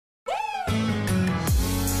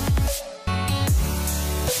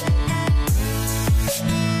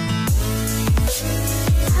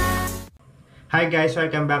Hi guys!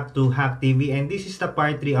 Welcome back to Hack TV and this is the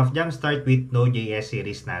part 3 of Jumpstart with NodeJS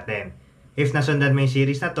series natin. If nasundan mo yung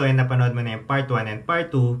series na to and napanood mo na yung part 1 and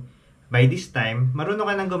part 2, by this time, marunong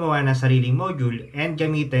ka nang gumawa ng sariling module and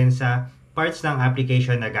gamitin sa parts ng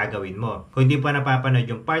application na gagawin mo. Kung hindi pa napapanood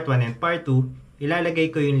yung part 1 and part 2, ilalagay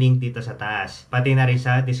ko yung link dito sa taas, pati na rin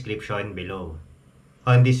sa description below.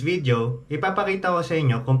 On this video, ipapakita ko sa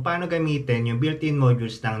inyo kung paano gamitin yung built-in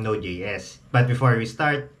modules ng Node.js. But before we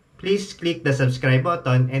start, please click the subscribe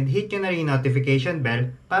button and hit nyo na rin yung notification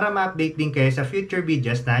bell para ma-update din kayo sa future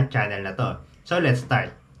videos ng channel na to. So let's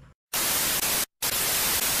start!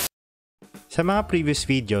 Sa mga previous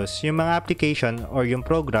videos, yung mga application or yung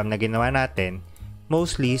program na ginawa natin,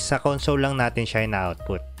 mostly sa console lang natin siya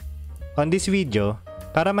na-output. On this video,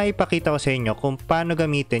 para maipakita ko sa inyo kung paano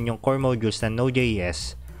gamitin yung core modules ng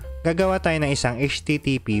Node.js, gagawa tayo ng isang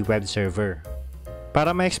HTTP web server.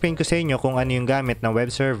 Para ma-explain ko sa inyo kung ano yung gamit ng web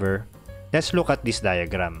server, let's look at this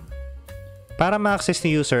diagram. Para ma-access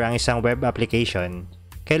ni user ang isang web application,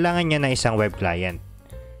 kailangan niya ng isang web client.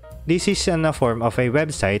 This is in the form of a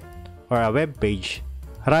website or a web page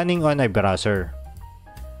running on a browser.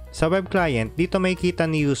 Sa web client, dito makikita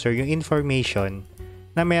ni user yung information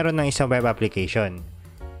na meron ng isang web application.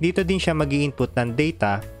 Dito din siya mag-i-input ng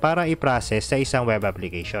data para i-process sa isang web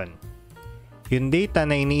application. Yung data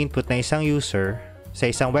na ini-input na isang user sa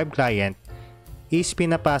isang web client is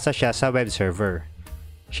pinapasa siya sa web server.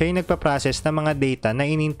 Siya yung nagpa-process ng mga data na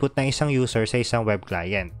in-input ng isang user sa isang web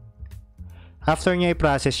client. After niya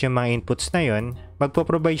i-process yung mga inputs na yon,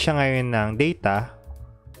 magpo-provide siya ngayon ng data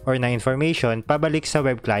or na information pabalik sa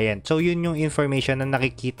web client. So yun yung information na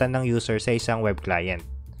nakikita ng user sa isang web client.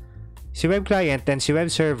 Si web client and si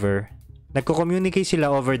web server, nagko-communicate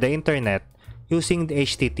sila over the internet using the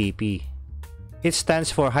HTTP. It stands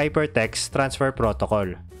for Hypertext Transfer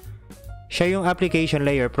Protocol. Siya yung application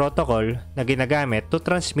layer protocol na ginagamit to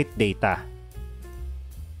transmit data.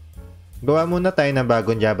 Gawa muna tayo ng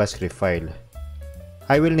bagong JavaScript file.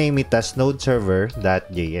 I will name it as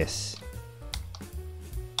nodeserver.js.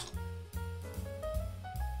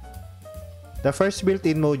 The first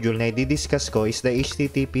built-in module na i-discuss ko is the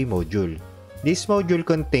HTTP module. This module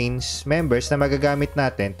contains members na magagamit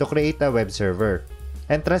natin to create a web server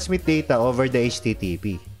and transmit data over the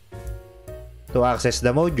HTTP. To access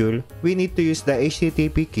the module, we need to use the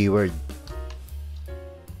HTTP keyword.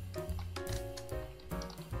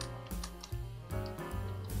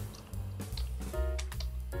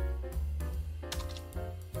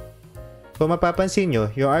 Kung mapapansin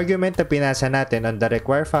nyo, yung argument na pinasa natin on the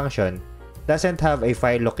require function doesn't have a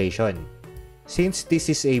file location. Since this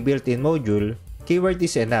is a built-in module, keyword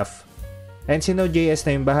is enough. And si Node.js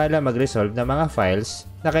na yung bahala mag-resolve ng mga files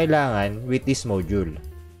na kailangan with this module.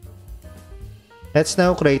 Let's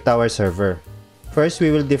now create our server. First, we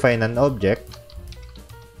will define an object.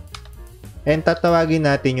 And tatawagin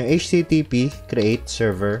natin yung HTTP create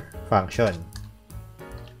server function.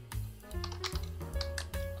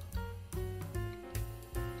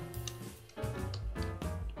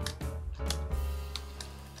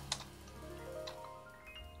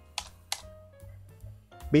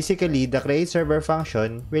 Basically, the create server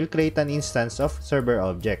function will create an instance of server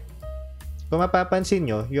object. Kung mapapansin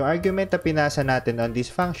nyo, yung argument na pinasa natin on this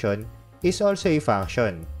function is also a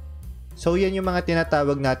function. So yan yung mga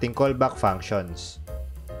tinatawag nating callback functions.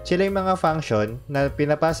 Sila yung mga function na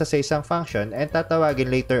pinapasa sa isang function and tatawagin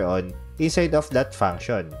later on inside of that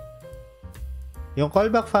function. Yung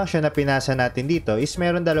callback function na pinasa natin dito is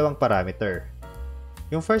meron dalawang parameter.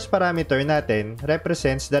 Yung first parameter natin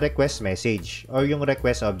represents the request message or yung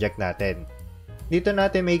request object natin. Dito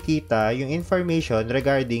natin makikita yung information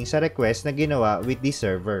regarding sa request na ginawa with this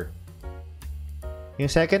server.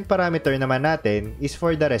 Yung second parameter naman natin is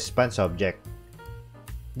for the response object.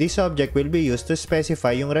 This object will be used to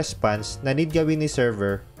specify yung response na need gawin ni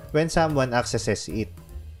server when someone accesses it.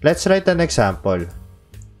 Let's write an example.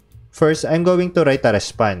 First, I'm going to write a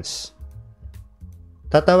response.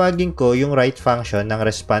 Tatawagin ko yung write function ng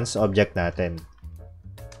response object natin.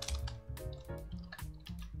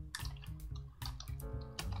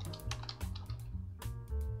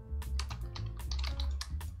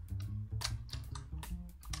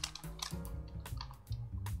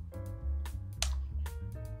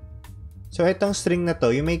 So itong string na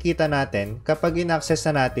to, yung makikita natin kapag in-access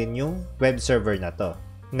na natin yung web server na to.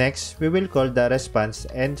 Next, we will call the response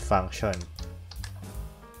end function.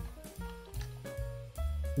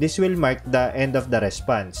 This will mark the end of the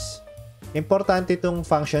response. Importante itong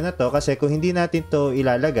function na to kasi kung hindi natin to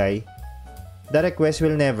ilalagay, the request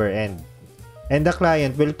will never end. And the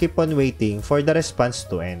client will keep on waiting for the response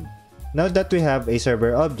to end. Now that we have a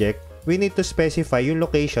server object, we need to specify yung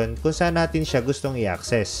location kung saan natin siya gustong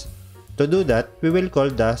i-access. To do that, we will call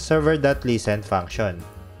the server.listen function.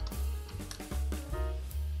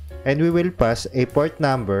 And we will pass a port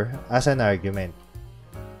number as an argument.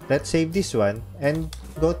 Let's save this one and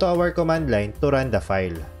go to our command line to run the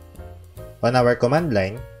file. On our command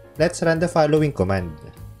line, let's run the following command.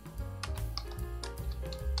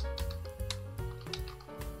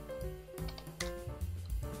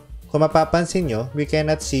 Kung mapapansin nyo, we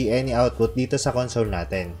cannot see any output dito sa console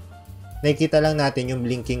natin. Nakikita lang natin yung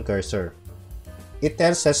blinking cursor. It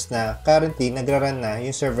tells us na currently nagra-run na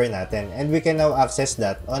yung server natin and we can now access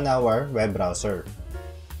that on our web browser.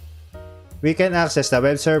 We can access the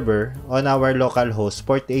web server on our local host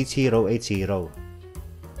port 8080.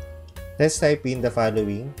 Let's type in the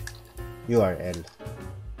following URL.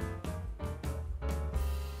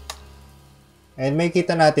 And may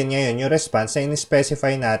kita natin ngayon yung response na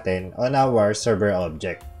in-specify natin on our server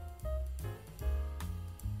object.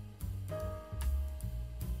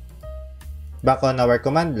 Back on our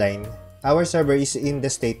command line, our server is in the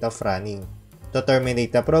state of running. To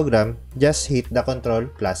terminate the program, just hit the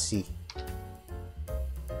Ctrl+C.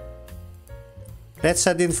 Let's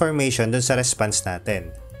add information dun sa response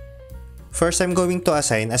natin. First, I'm going to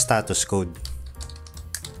assign a status code.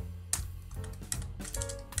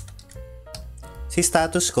 Si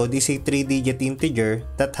status code is a 3-digit integer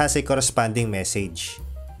that has a corresponding message.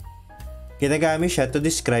 Ginagamit siya to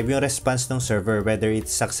describe yung response ng server, whether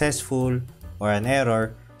it's successful or an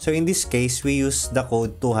error. So in this case, we use the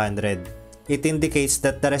code 200. It indicates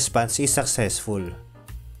that the response is successful.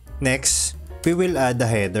 Next, we will add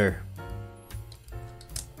the header.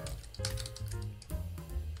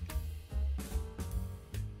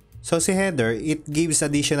 So si header, it gives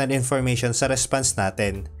additional information sa response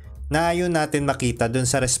natin na ayaw natin makita dun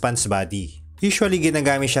sa response body. Usually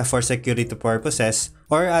ginagamit siya for security purposes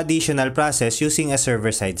or additional process using a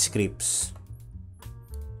server-side scripts.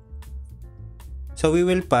 So we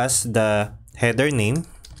will pass the header name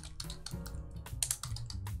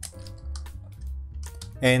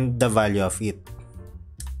and the value of it.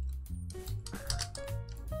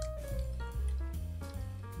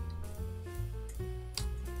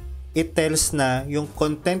 It tells na yung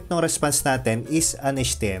content ng response natin is an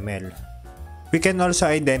HTML. We can also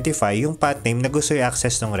identify yung path name na gusto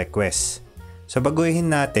i-access ng request. So baguhin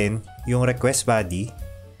natin yung request body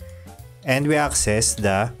and we access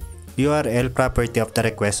the URL property of the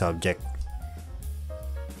request object.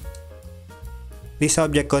 This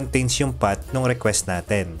object contains yung path ng request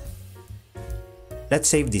natin. Let's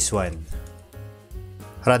save this one.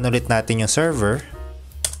 Run ulit natin yung server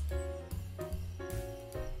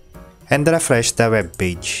and refresh the web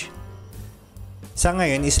page. Sa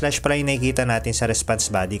ngayon, slash pa rin nakikita natin sa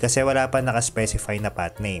response body kasi wala pa nakaspecify na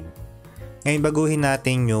path name. Ngayon baguhin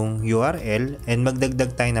natin yung URL and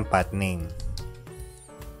magdagdag tayo ng path name.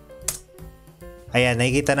 Ayan,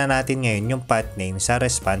 nakikita na natin ngayon yung path name sa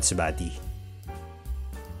response body.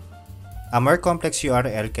 A more complex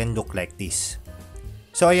URL can look like this.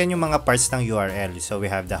 So ayan yung mga parts ng URL. So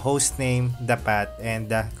we have the host name, the path,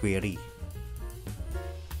 and the query.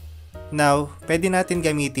 Now, pwede natin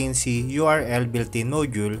gamitin si URL built-in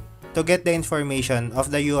module to get the information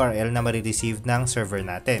of the URL na marireceive ng server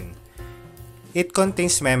natin. It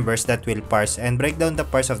contains members that will parse and break down the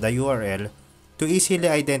parts of the URL to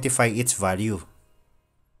easily identify its value.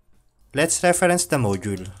 Let's reference the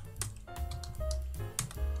module.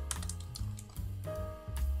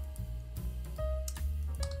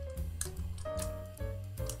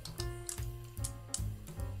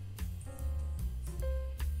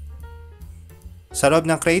 Sa loob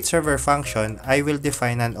ng create server function, I will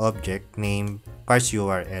define an object named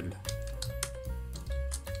parseURL.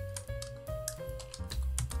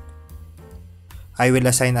 I will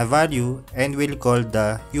assign a value and will call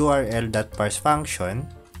the url.parse function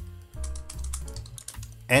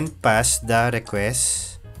and pass the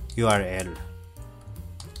request URL.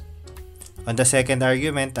 On the second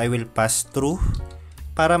argument, I will pass true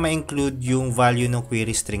para ma-include yung value ng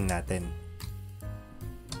query string natin.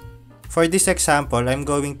 For this example, I'm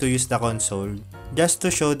going to use the console just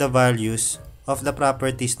to show the values of the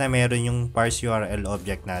properties na meron yung parseURL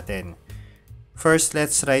object natin. First,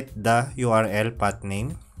 let's write the URL path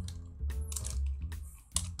name.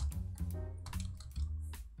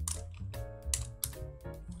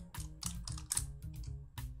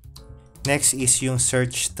 Next is yung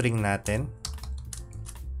search string natin.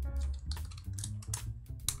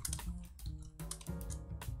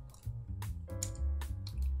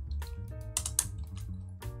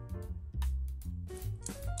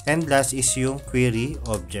 And last is yung query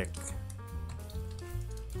object.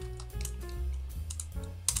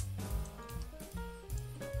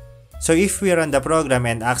 So if we run the program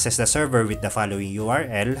and access the server with the following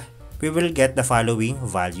URL, we will get the following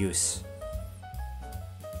values.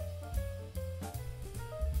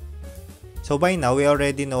 So by now, we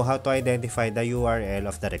already know how to identify the URL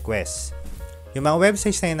of the request. Yung mga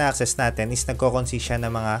websites na ina-access natin is nagko-consist siya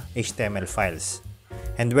ng mga HTML files.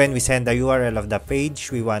 And when we send the URL of the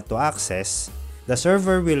page we want to access, the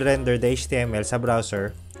server will render the HTML sa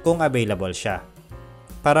browser kung available siya.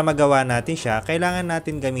 Para magawa natin siya, kailangan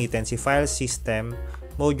natin gamitin si File System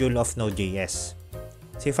module of Node.js.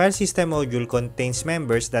 Si File System module contains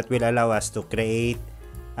members that will allow us to create,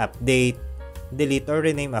 update, delete, or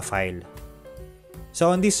rename a file.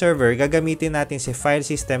 So on this server, gagamitin natin si File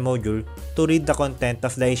System module to read the content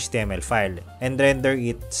of the HTML file and render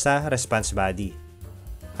it sa response body.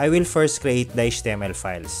 I will first create the HTML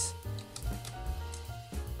files.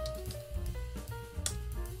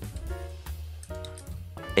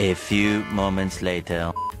 A few moments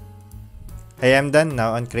later. I am done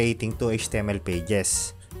now on creating two HTML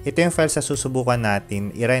pages. Ito yung files na susubukan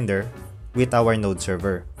natin i-render with our Node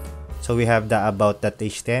server. So we have the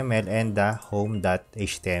about.html and the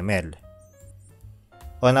home.html.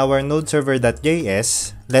 On our Node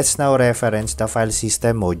server.js, let's now reference the file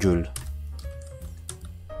system module.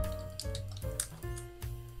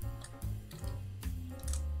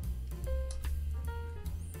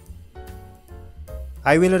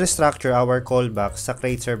 I will restructure our callback sa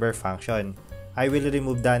create server function. I will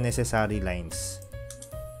remove the unnecessary lines.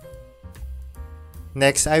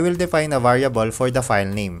 Next, I will define a variable for the file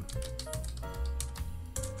name.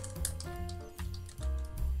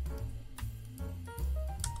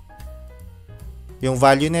 Yung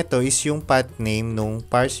value nito is yung path name nung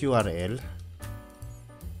parse URL.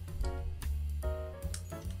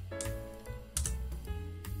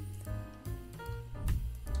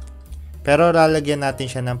 Pero lalagyan natin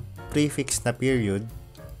siya ng prefix na period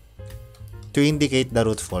to indicate the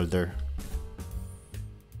root folder.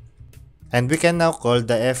 And we can now call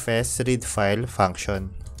the fsReadFile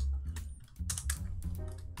function.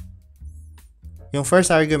 Yung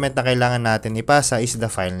first argument na kailangan natin ipasa is the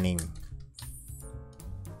file name.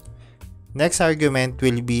 Next argument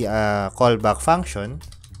will be a callback function.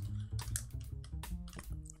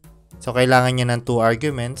 So kailangan niya ng two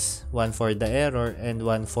arguments, one for the error and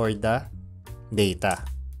one for the data.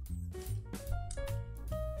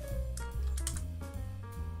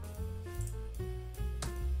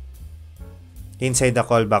 Inside the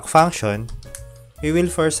callback function, we will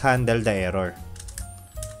first handle the error.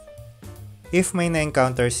 If may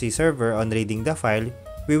na-encounter si server on reading the file,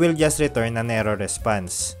 we will just return an error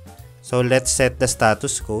response. So let's set the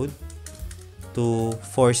status code to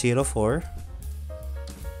 404.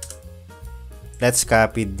 Let's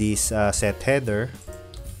copy this set header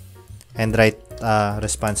and write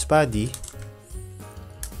response body.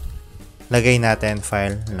 Lagay natin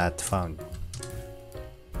file not found.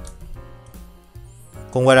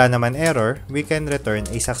 Kung wala naman error, we can return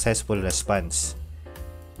a successful response.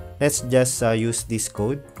 Let's just use this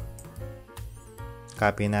code.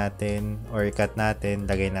 Copy natin or cut natin,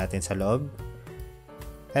 lagay natin sa loob.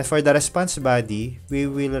 And for the response body, we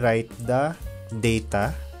will write the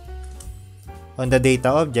data. On the data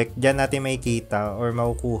object, dyan natin makikita or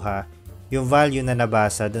makukuha yung value na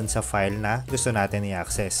nabasa dun sa file na gusto natin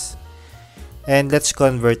i-access. And let's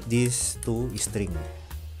convert this to string.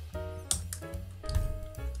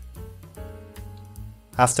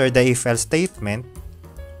 After the if-else statement,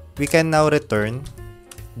 we can now return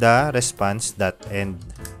the response.end.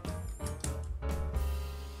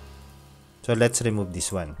 So let's remove this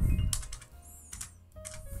one.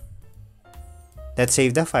 Let's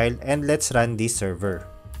save the file and let's run this server.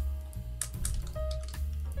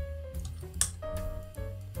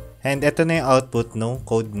 And ito na yung output ng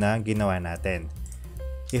code na ginawa natin.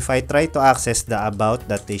 If I try to access the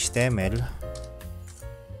about.html,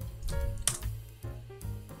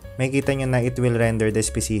 makikita nyo na it will render the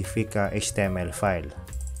specific HTML file.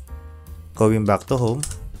 Going back to home,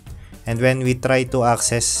 and when we try to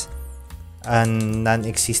access a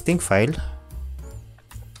non-existing file,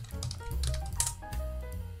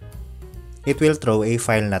 it will throw a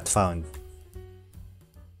file not found.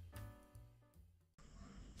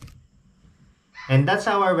 And that's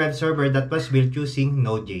our web server that was built using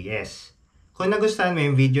Node.js. Kung nagustuhan mo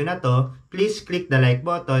yung video na to, please click the like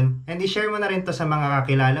button and i-share mo na rin to sa mga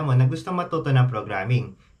kakilala mo na gustong matuto ng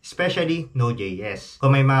programming, especially Node.js.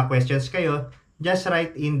 Kung may mga questions kayo, just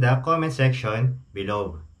write in the comment section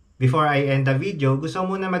below. Before I end the video, gusto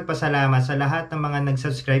muna magpasalamat sa lahat ng mga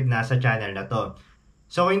nag-subscribe na sa channel na to.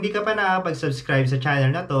 So kung hindi ka pa nakapag-subscribe sa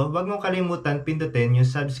channel na to, huwag mong kalimutan pindutin yung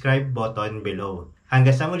subscribe button below.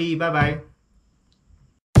 Hanggang sa muli, bye-bye!